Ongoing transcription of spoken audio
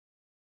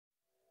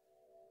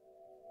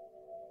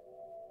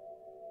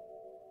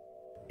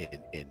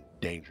in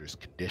dangerous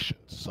conditions.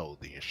 So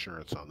the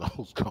insurance on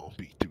those gonna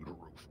be through the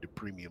roof. The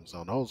premiums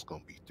on those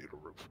gonna be through the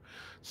roof.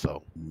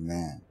 So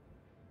Man,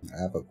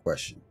 I have a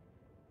question.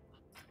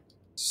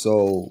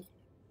 So,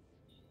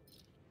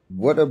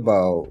 what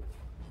about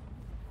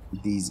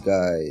these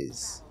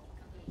guys,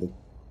 the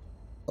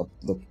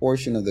the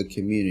portion of the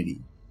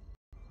community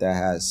that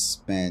has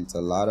spent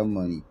a lot of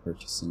money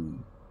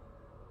purchasing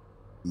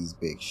these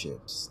big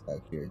ships,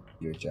 like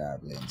your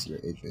Javelins, your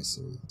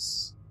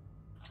Idrises,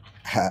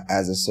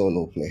 as a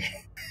solo player?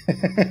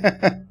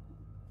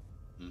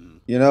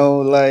 mhm, You know,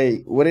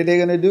 like, what are they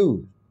gonna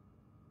do?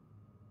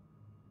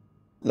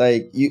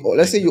 Like, you,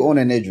 let's they say could, you own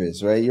an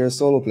Idris, right? You're a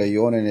solo player,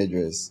 you own an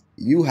Idris.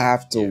 You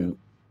have yeah. to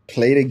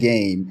play the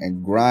game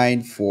and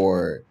grind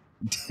for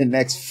the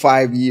next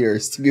 5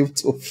 years to be able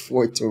to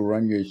afford to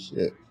run your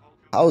ship.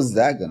 How is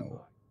that gonna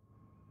work?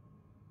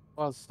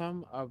 Well,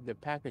 some of the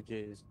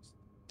packages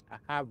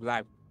have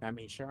lifetime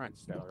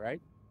insurance, though,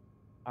 right?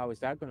 How is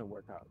that going to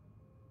work out?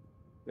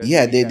 Does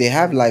it Yeah, mean they that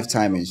have every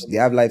time lifetime you open they it?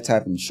 have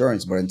lifetime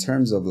insurance, but in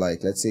terms of,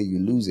 like, let's say you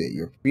lose it,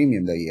 your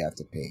premium that you have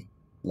to pay,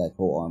 like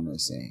whole armor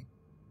is saying.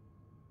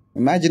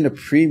 Imagine the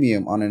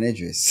premium on an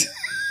Idris.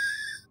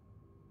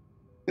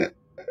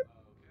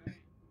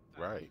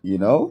 Right. You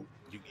know?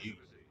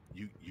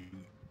 You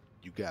you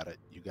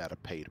you gotta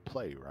pay to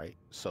play, right?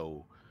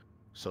 So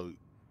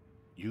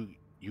you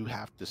you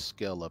have to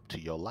scale up to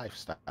your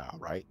lifestyle,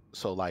 right?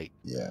 So like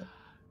Yeah.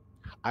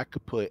 I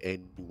could put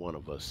any one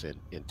of us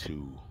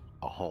into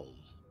a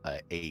home,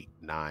 a 8,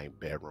 9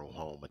 bedroom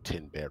home, a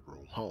 10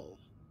 bedroom home.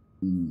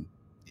 Mm-hmm.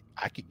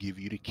 I could give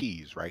you the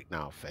keys right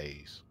now,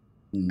 Phase.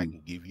 I Mm-hmm.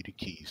 can give you the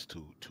keys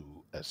to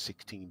a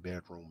 16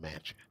 bedroom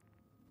mansion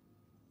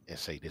and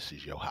say this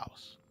is your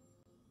house.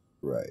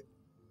 Right.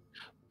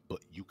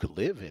 But you could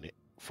live in it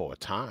for a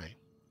time,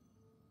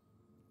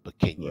 but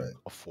can you Right.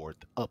 afford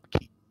the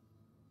upkeep?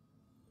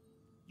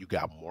 You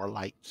got more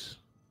lights,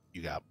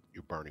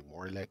 you're burning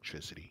more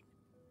electricity,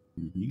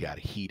 you Mm-hmm. got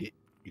to heat it,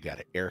 you got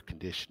to air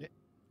condition it.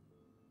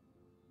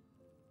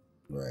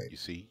 Right. You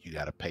see, you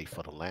got to pay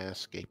for the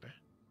landscaping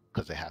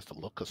because it has to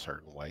look a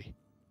certain way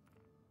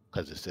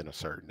because it's in a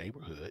certain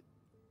neighborhood.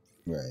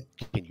 Right.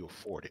 Can you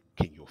afford it?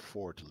 Can you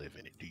afford to live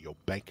in it? Do your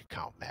bank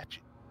account match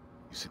it?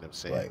 You see what I'm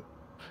saying? Right.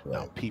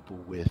 Now, Right.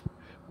 people with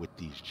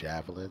these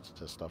javelins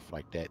and stuff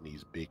like that and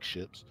these big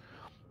ships,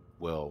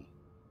 well,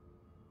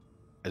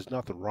 there's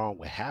nothing wrong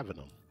with having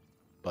them,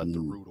 but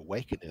the Mm-hmm. rude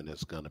awakening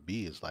is going to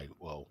be is like,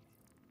 well,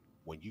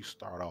 when you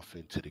start off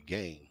into the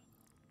game,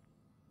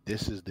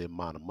 this is the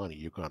amount of money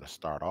you're going to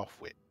start off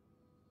with.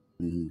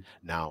 Mm-hmm.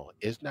 Now,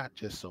 it's not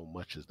just so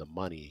much as the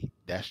money,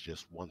 that's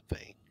just one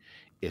thing.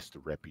 It's the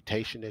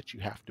reputation that you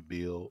have to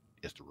build,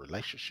 it's the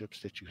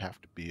relationships that you have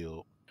to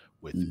build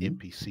with Mm-hmm.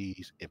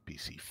 NPCs,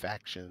 NPC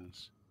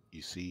factions.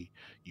 You see,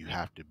 you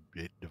have to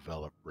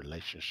develop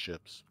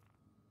relationships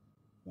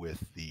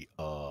with the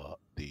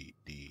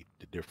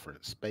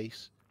different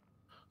space.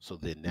 So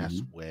then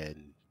that's Mm-hmm.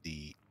 when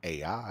the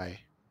AI,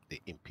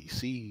 the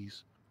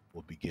NPCs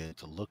will begin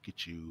to look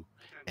at you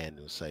and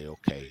then say,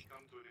 okay,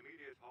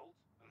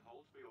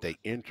 they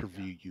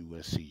interview you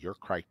and see your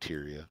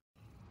criteria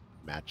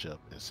match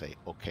up and say,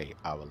 okay,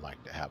 I would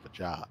like to have a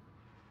job,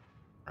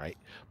 right?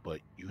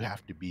 But you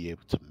have to be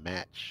able to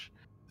match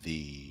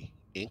the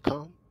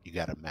income. You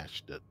got to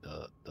match the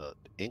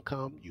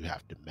income. You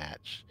have to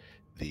match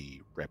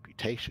the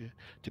reputation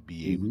to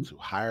be able Mm-hmm. to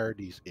hire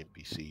these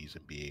NPCs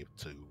and be able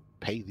to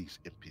pay these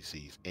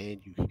NPCs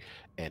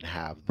and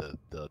have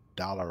the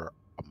dollar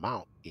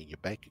amount in your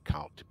bank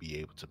account to be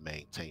able to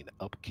maintain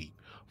the upkeep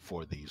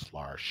for these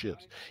large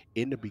ships.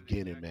 In the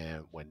beginning,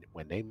 man, when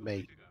they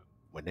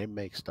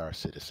make Star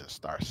Citizen,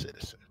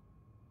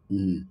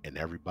 Mm-hmm. and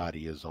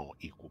everybody is on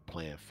equal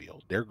playing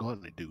field. They're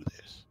going to do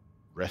this.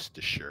 Rest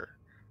assured,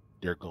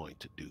 they're going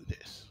to do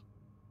this.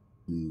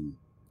 Mm-hmm.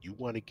 You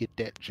want to get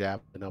that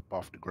javelin up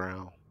off the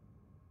ground?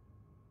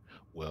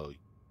 Well,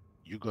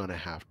 you're going to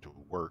have to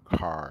work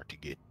hard to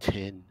get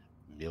 10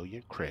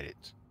 million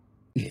credits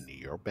into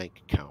your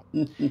bank account,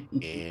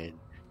 and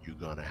you're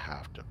going to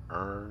have to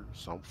earn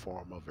some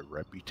form of a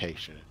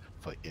reputation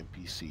for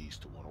NPCs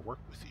to want to work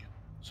with you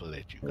so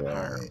that you can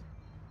hire them. Right.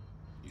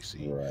 You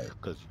see, Right.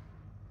 because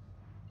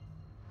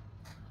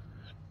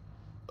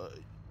uh,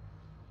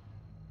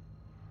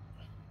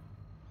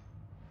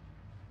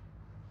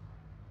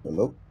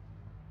 Hello?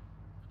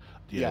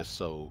 yeah, Yeah.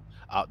 so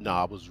no,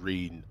 I was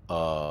reading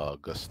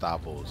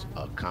Gustavo's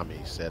comment.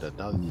 He said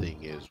another Mm-hmm.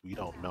 thing is we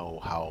don't know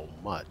how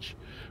much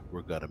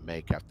we're gonna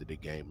make after the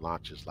game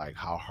launches. Like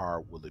how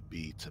hard will it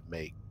be to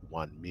make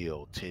 1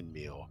 mil, 10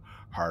 mil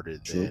harder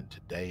True. than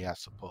today, I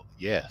suppose.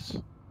 Yes,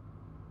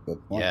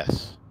 Good point.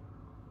 yes,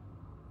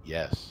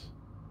 yes.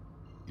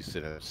 You see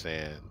what I'm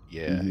saying?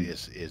 Yeah, Mm-hmm.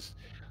 it's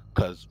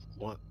because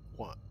one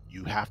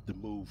you have to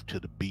move to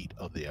the beat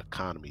of the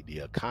economy. The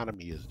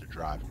economy is the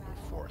driving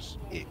force.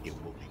 It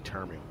will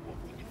determine what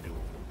we can do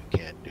and what we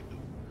can't do.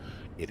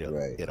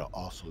 Right. It'll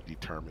also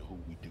determine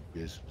who we do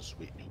business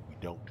with and who we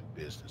don't do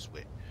business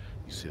with.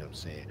 You see what I'm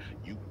saying?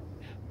 You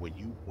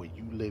when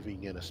you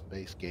living in a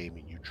space game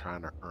and you're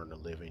trying to earn a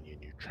living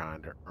and you're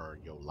trying to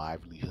earn your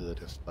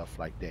livelihood and stuff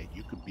like that,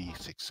 you can be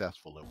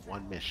successful in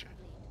one mission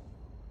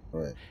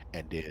Right.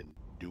 and then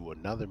do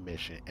another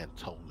mission and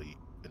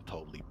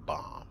totally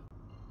bomb.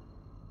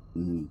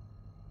 Mm-hmm.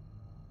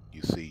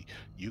 You see,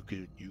 you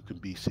can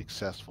be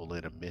successful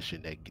in a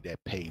mission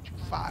that paid you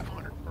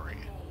 500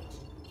 grand,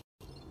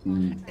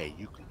 Mm-hmm. and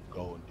you can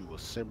go and do a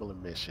similar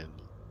mission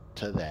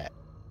to that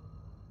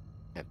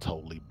and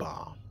totally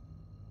bomb.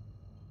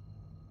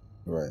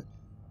 Right.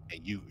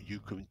 And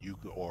you can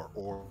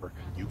or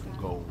you can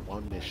go on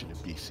one mission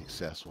and be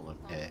successful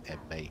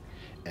and make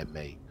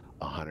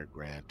 100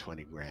 grand,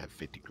 20 grand,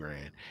 50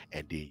 grand,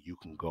 and then you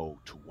can go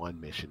to one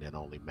mission and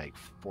only make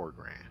 4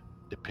 grand,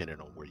 depending on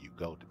where you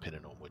go,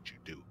 depending on what you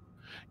do.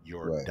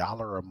 Your Right.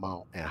 dollar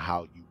amount and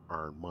how you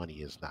earn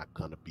money is not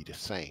going to be the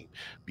same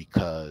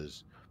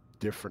because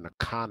different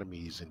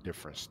economies and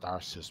different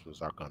star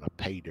systems are going to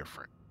pay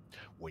different.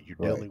 When you're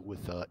Right. dealing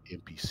with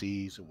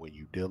NPCs and when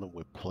you're dealing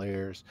with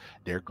players,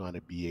 they're going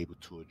to be able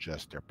to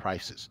adjust their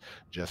prices.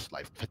 Just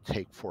like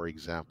take for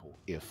example,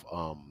 if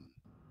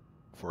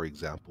for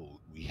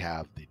example, we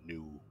have the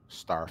new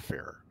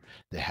Starfarer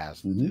that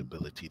has the Mm-hmm.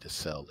 ability to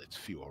sell its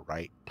fuel,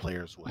 right?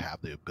 Players will have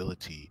the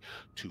ability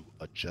to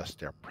adjust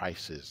their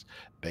prices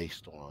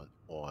based on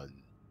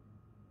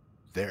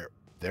their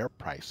their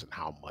price and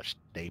how much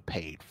they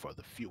paid for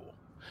the fuel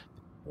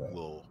Right.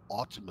 will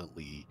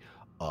ultimately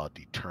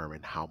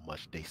determine how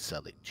much they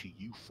sell it to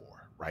you for,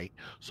 right?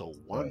 So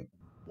Right.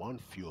 one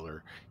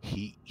fueler,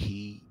 he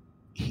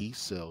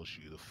sells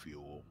you the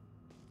fuel,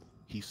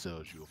 he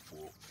sells you a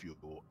full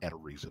fuel at a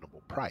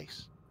reasonable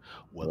price.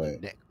 Well, the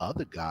Right.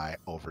 other guy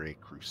over at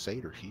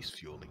Crusader, he's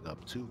fueling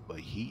up too, but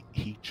he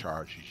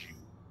charges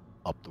you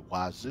up the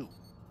wazoo,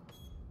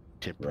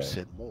 Right.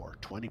 10% more,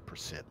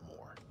 20%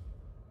 more,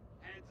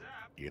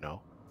 you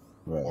know?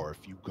 Right. Or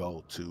if you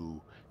go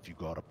to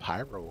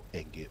Pyro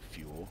and get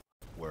fuel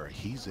where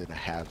he's in a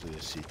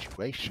hazardous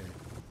situation,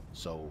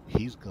 so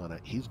he's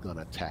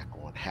gonna tack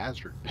on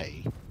hazard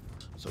pay,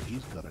 so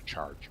he's gonna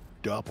charge you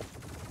double,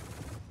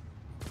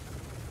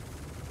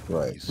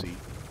 Right. you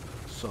see.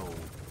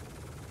 So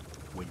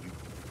when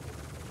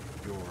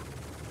your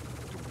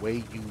the way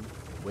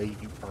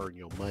you earn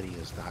your money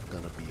is not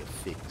gonna be a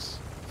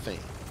fixed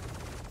thing,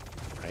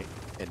 right?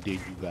 And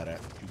then you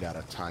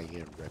gotta tie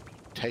in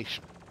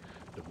reputation.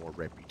 The more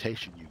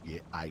reputation you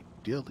get,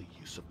 ideally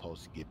you're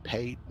supposed to get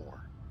paid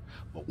more.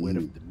 But what if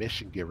Mm-hmm. the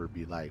mission giver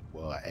be like,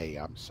 well, hey,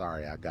 I'm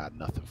sorry, I got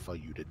nothing for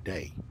you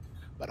today,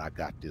 but I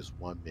got this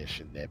one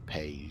mission that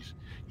pays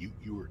you.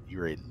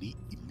 You're elite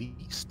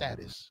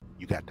status.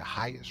 You got the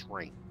highest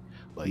rank,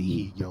 but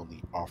Mm-hmm. he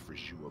only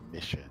offers you a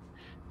mission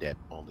that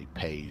only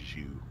pays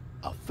you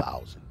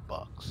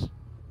 $1,000.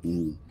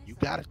 Mm-hmm. You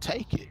gotta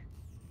take it.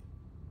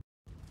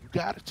 You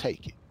gotta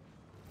take it.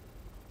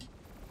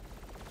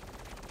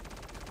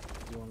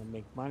 You want to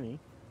make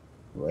money.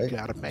 You Right.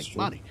 gotta That's make true.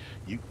 money.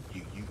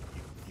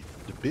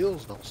 The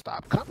bills don't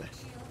stop coming.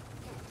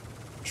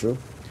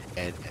 True.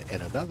 And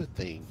another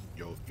thing,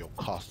 your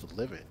cost of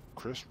living.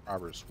 Chris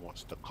Roberts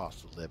wants the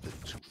cost of living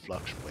to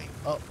fluctuate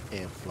up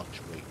and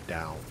fluctuate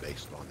down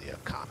based on the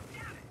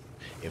economy.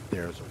 If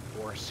there's a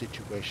war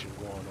situation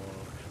going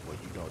on, well,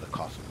 you know the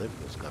cost of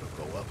living is going to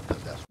go up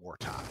because that's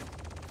wartime.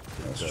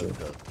 That's The, true.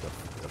 the, the,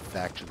 the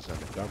factions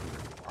and the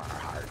government require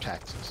higher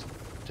taxes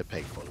to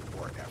pay for the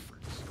war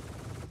efforts.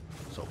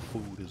 So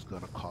food is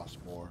going to cost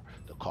more.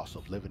 The cost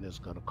of living is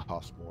going to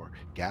cost more.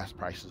 Gas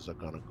prices are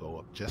going to go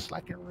up, just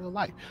like in real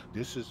life.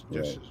 This is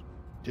this Right. is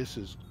this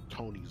is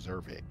Tony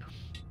Zervik.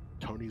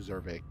 Tony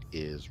Zervik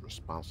is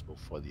responsible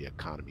for the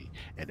economy,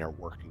 and they're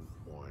working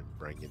on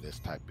bringing this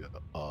type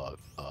of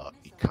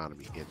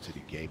economy into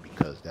the game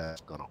because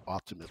that's going to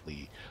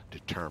ultimately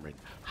determine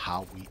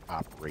how we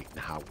operate and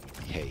how we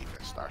behave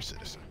as Star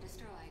Citizen,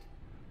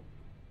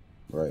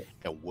 Right.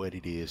 and what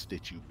it is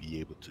that you be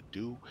able to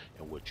do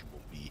and what you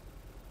will be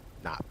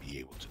not be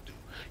able to do.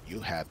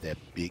 You have that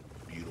big,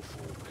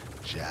 beautiful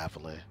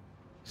javelin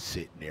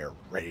sitting there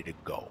ready to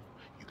go.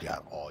 You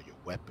got all your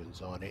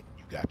weapons on it.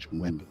 You got your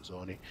Mm-hmm. weapons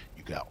on it.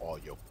 You got all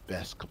your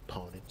best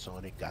components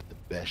on it. Got the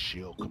best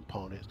shield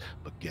components.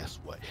 But guess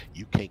what?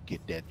 You can't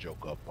get that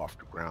joke up off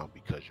the ground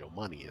because your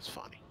money is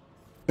funny.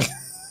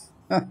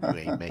 You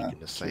ain't making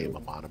the same True.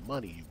 amount of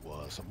money you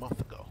was a month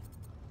ago.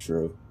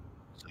 True.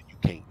 So you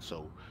can't.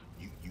 So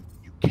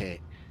you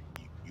can't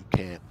you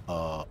can't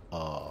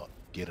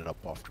get it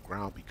up off the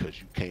ground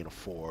because you can't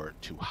afford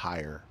to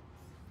hire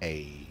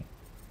a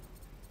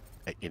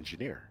an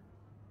engineer.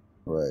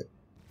 Right.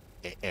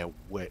 And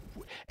what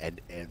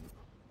and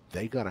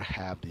they're gonna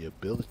have the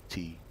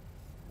ability.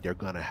 They're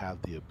gonna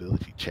have the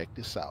ability. Check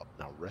this out.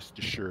 Now, rest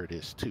assured,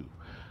 this too.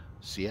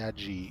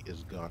 CIG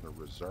is gonna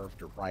reserve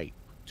the right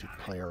to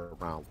play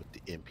around with the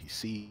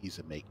NPCs and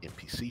make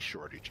NPC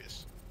shortages.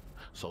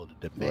 So the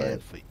demand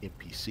Right. for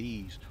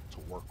NPCs to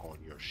work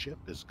on your ship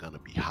is going to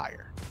be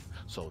higher.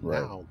 So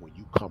Right. now when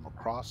you come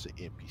across an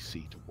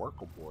NPC to work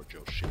aboard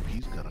your ship,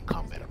 he's going to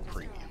come at a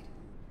premium.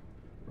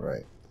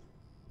 Right.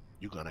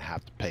 You're going to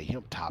have to pay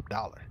him top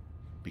dollar.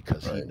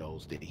 because he Right.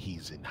 knows that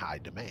he's in high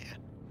demand.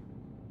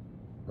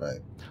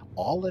 Right.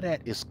 All of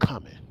that is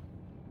coming.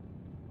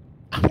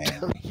 I'm Damn.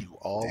 telling you,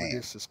 all of Damn.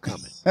 this is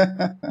coming.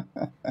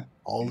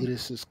 All of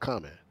this is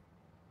coming.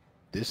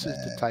 This is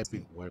the Man. type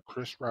of when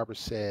Chris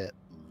Roberts said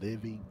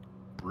living,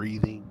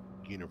 breathing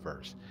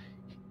universe,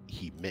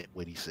 he meant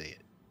what he said.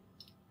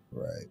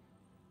 Right.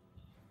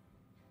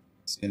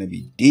 It's gonna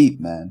be deep,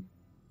 man.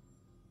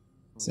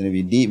 It's gonna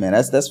be Mhm. deep, man.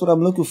 That's what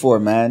I'm looking for,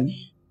 man.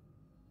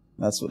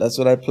 That's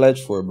what I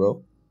pledge for,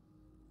 bro.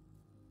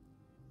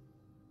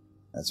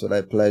 That's what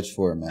I pledge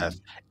for, man.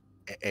 That's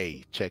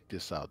Hey, check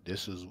this out.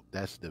 That's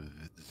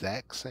the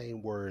exact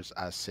same words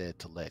I said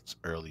to Lex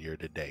earlier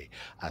today.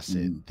 I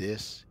said Mm-hmm.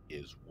 this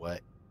is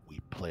what we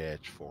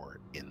pledged for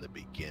in the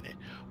beginning.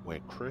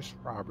 When Chris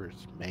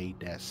Roberts made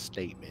that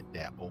statement,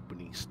 that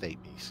opening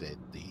statement, he said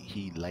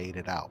he laid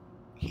it out.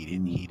 He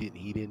didn't Mm-hmm. he didn't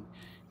he didn't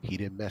he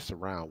didn't mess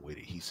around with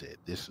it. He said,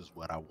 "This is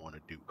what I want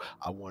to do.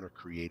 I want to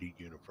create a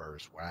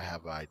universe where I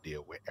have an idea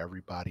where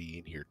everybody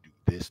in here do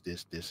this,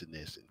 and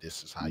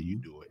this is how you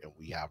Mm-hmm. do it. And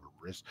we have a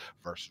risk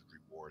versus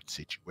reward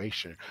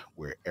situation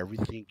where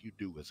everything you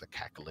do is a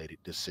calculated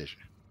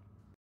decision.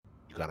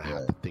 You're gonna have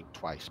Right. to think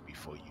twice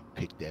before you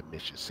pick that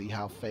mission. See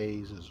how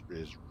Phase is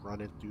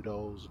running through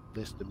those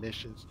list of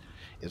missions?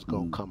 It's gonna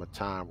Mm-hmm. come a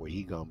time where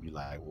he gonna be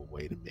like, well,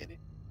 wait a minute.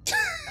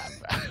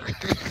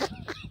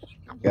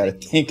 Gotta wait,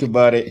 think wait,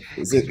 about it.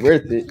 Is it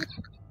worth it?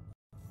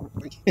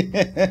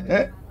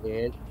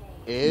 It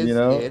You is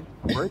know? it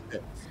worth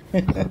it?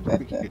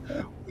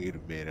 wait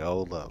a minute,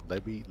 hold up.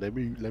 Let me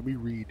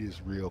read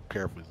this real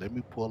carefully. Let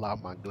me pull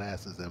out my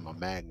glasses and my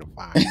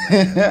magnifying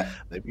glass.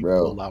 Let me Bro,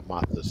 pull out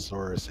my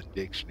thesaurus and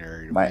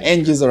dictionary to my make sure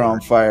engines the are on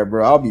word fire,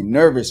 bro. I'll be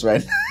nervous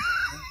right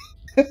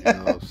you now.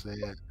 know what I'm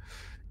saying?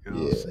 You know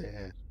what I'm Yeah,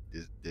 saying?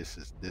 This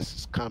is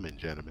coming,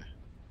 gentlemen.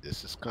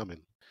 This is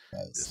coming.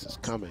 nice, This is nice,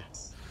 coming.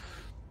 nice.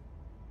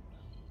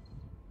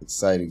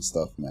 Exciting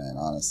stuff, man.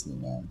 Honestly,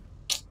 man.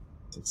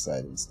 It's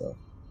exciting stuff.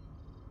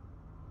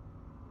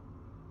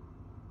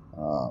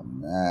 Oh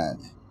man.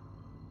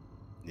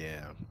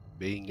 Yeah.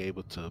 Being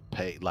able to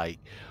pay like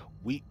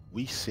we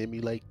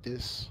simulate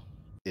this.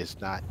 It's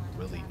not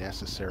really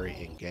necessary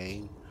in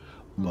game,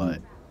 Mm-hmm.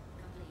 but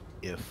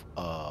if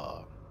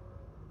I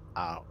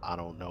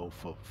don't know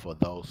for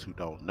those who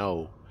don't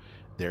know,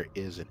 there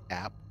is an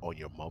app on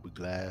your mobile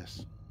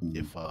glass.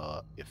 Mm-hmm.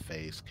 If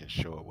Faze can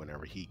show it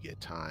whenever he get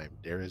time,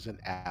 there is an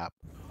app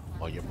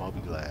on your mobile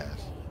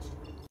glass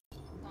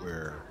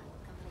where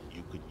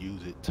you can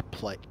use it to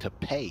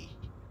pay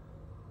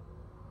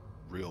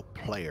real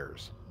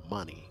players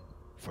money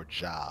for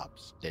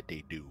jobs that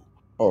they do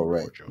Oh, on right,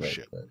 board your right,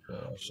 ship. right, right.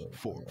 I'll show it.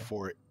 Yeah.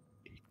 For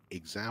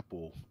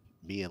example,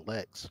 me and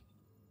Lex,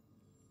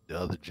 the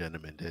other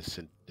gentleman that's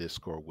in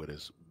Discord with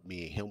us,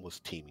 me and him was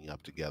teaming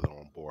up together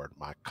on board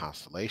my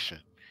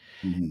constellation,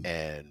 Mm-hmm.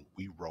 and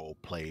we role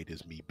played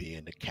as me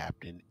being the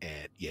captain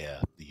and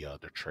yeah, the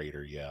other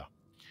trader, yeah,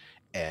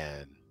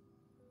 and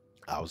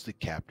I was the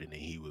captain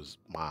and he was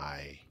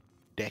my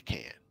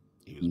deckhand.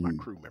 He was my Mm-hmm.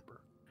 crew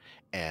member,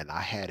 and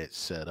I had it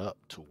set up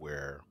to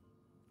where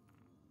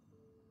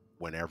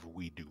whenever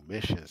we do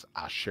missions,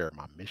 I share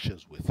my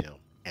missions with him,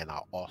 and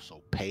I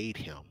also paid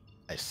him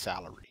a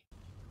salary.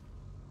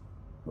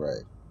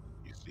 Right.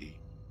 You see,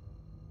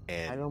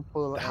 I and don't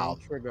pull any how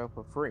trigger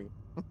for free.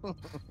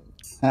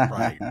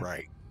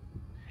 right.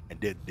 And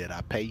did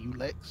I pay you,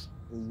 Lex?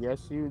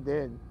 Yes, you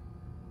did.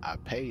 I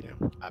paid him.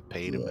 I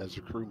paid him Yeah. as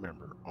a crew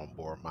member on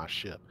board my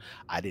ship.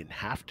 I didn't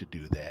have to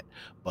do that,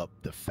 but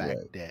the fact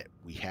Right. that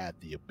we had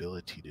the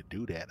ability to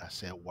do that, I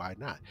said, why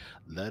not?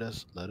 Let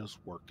us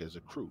work as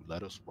a crew.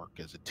 Let us work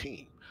as a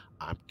team.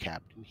 I'm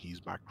captain.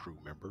 He's my crew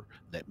member.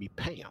 Let me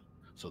pay him.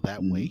 So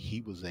that way, Mm-hmm.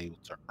 he was able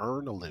to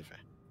earn a living.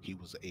 He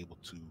was able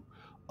to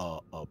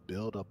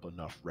build up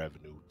enough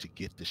revenue to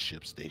get the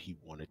ships that he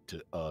wanted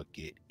to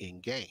get in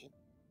game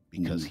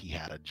because Mm-hmm. he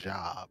had a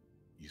job.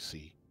 You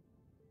see,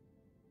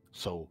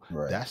 so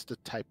Right. that's the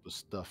type of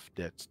stuff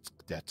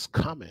that's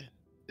coming.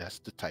 That's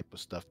the type of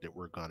stuff that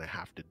we're gonna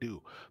have to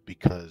do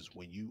because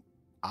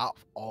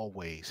I've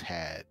always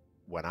had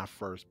when I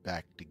first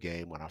backed the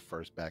game, when I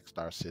first backed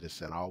Star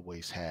Citizen, I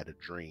always had a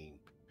dream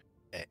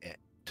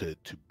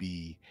to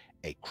be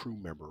a crew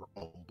member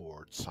on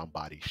board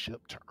somebody's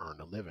ship to earn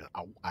a living.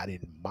 I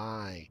didn't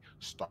mind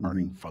starting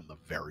Mm-hmm. from the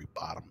very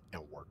bottom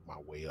and work my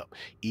way up,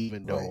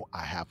 even Right. though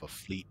I have a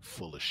fleet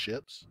full of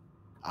ships.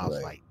 I was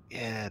Right. like,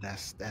 yeah,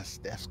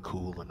 that's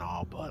cool and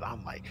all, but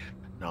I'm like,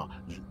 no,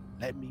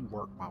 let me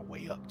work my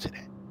way up to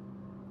that.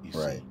 You Right.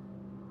 see,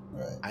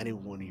 Right. I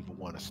didn't want even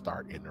want to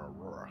start in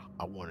Aurora.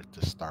 I wanted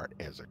to start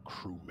as a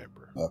crew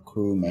member A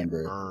crew and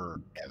member.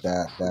 earn as a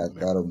crew That'll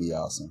member be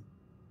awesome.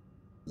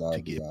 to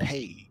That'll be get awesome.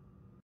 paid.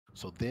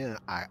 So then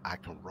I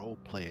can role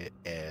play it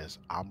as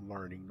I'm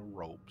learning the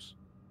ropes.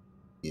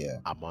 Yeah.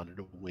 I'm under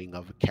the wing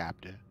of a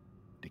captain.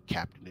 The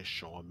captain is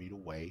showing me the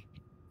way.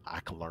 I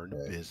can learn the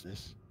Right.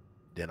 business.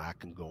 Then I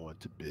can go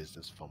into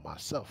business for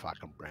myself. I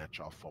can branch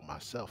off for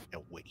myself.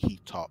 And what he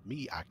taught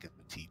me, I can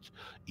teach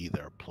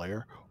either a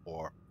player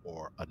or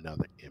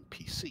another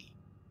NPC.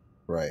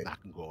 Right. I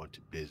can go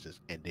into business,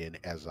 and then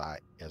as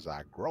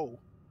I grow,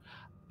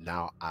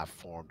 now I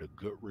formed a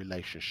good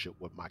relationship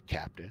with my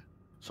captain.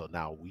 So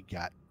now we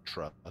got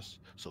trust.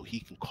 So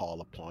he can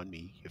call upon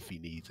me if he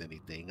needs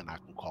anything, and I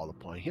can call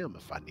upon him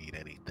if I need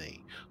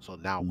anything. So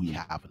now we Hmm.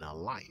 have an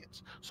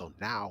alliance. So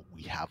now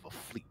we have a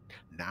fleet.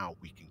 Now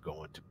we can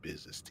go into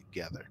business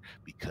together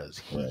because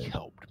he Right.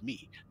 helped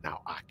me. Now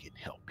I can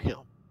help him.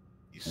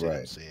 You see what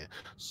I'm Right. saying?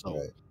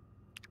 So Right.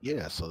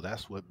 yeah, so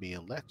that's what me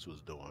and Lex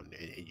was doing,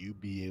 and you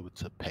be able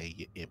to pay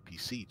your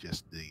NPC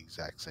just the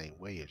exact same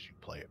way as you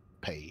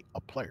pay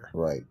a player.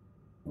 Right.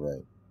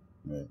 Right.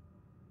 Right.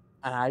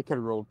 And I can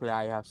role play.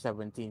 I have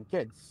 17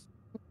 kids.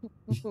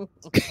 You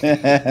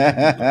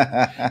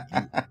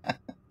you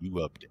you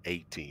up to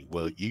 18.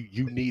 Well,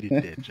 you needed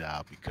that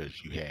job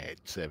because you had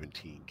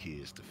 17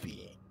 kids to Yeah,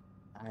 feed.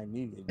 I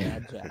needed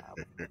that job.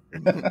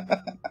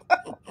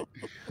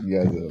 You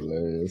guys are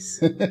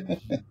hilarious.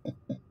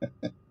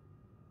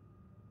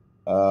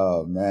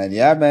 Oh man,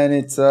 yeah, man.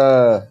 It's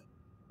bro.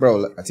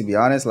 To be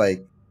honest,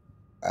 like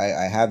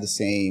I have the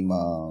same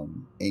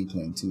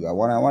inkling too. I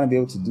want to be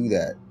able to do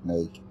that.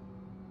 Like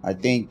I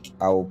think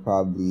I will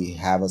probably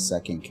have a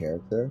second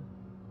character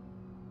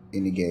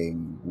in the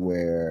game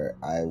where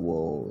he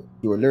will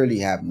literally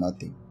have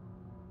nothing.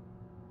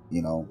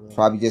 You know, Yeah.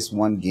 probably just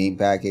one game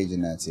package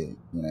and that's it.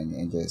 You know,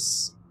 and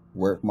just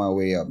work my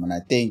way up. And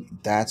I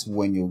think that's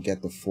when you'll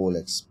get the full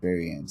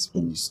experience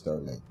when you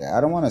start like that.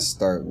 I don't want to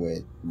start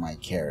with my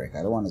Carrick.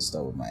 I don't want to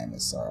start with my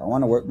MSR. I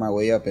want to work my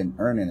way up and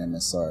earn an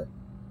MSR.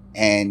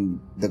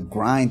 And the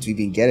grind to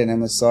even get an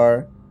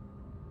MSR,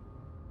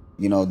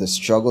 you know, the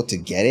struggle to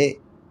get it,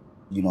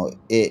 you know,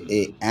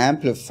 it Hmm.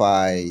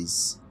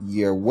 amplifies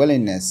your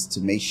willingness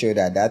to make sure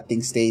that that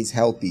thing stays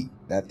healthy,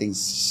 that thing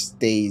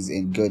stays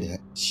in good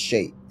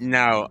shape,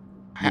 Now,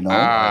 you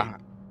know. Right.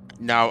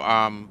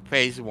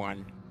 phase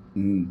one.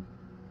 Mm.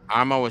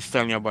 Alma was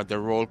telling you about the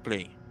role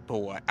play.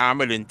 Boy,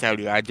 Alma didn't tell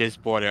you. I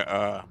just bought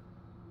a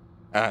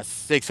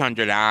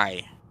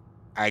 600i.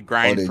 I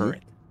Oh, grind did for you?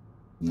 it.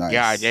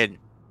 Yeah, I Nice, did.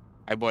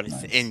 I bought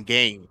it nice, in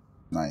game.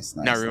 nice,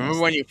 Now, nice,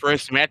 remember nice, when nice. you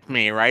first met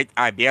me, right?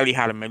 I barely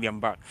had $1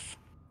 million.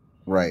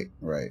 Right,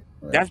 right,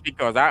 right, That's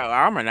because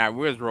Alma and I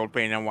was role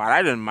playing and while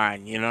I didn't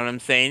mind, you know what I'm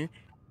saying?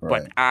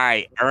 But right,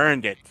 I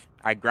earned it.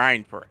 I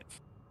grind for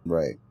it.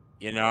 right,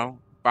 You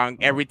know, found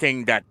right,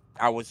 everything that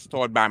I was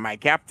taught by my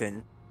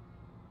captain.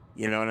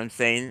 You know what I'm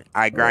saying?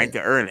 I grind right,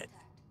 to earn it.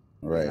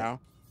 You right,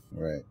 know,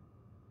 right.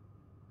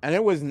 and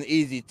it wasn't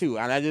easy too,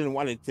 and I didn't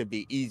want it to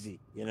be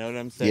easy. You know what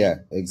I'm saying?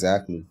 Yeah,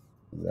 exactly,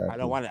 I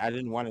don't exactly. want it. I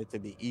didn't want it to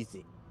be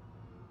easy.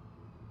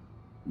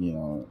 You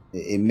know,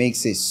 it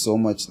makes it so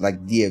much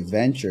like the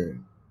adventure.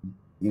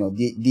 You know,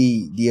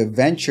 the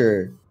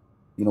adventure.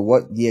 You know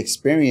what the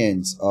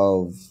experience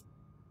of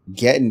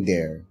getting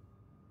there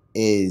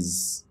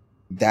is.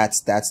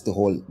 That's the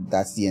whole.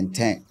 That's the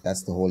intent.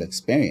 That's the whole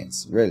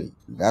experience. Really,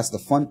 that's the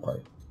fun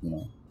part. You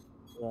know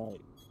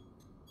Right.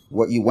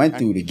 what you went And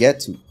through to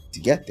get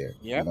there.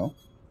 You yep. know.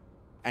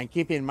 And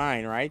keep in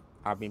mind, right?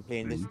 I've been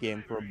playing this Hmm.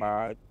 game for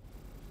about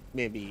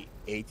maybe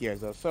 8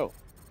 years or so.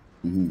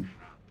 Hmm.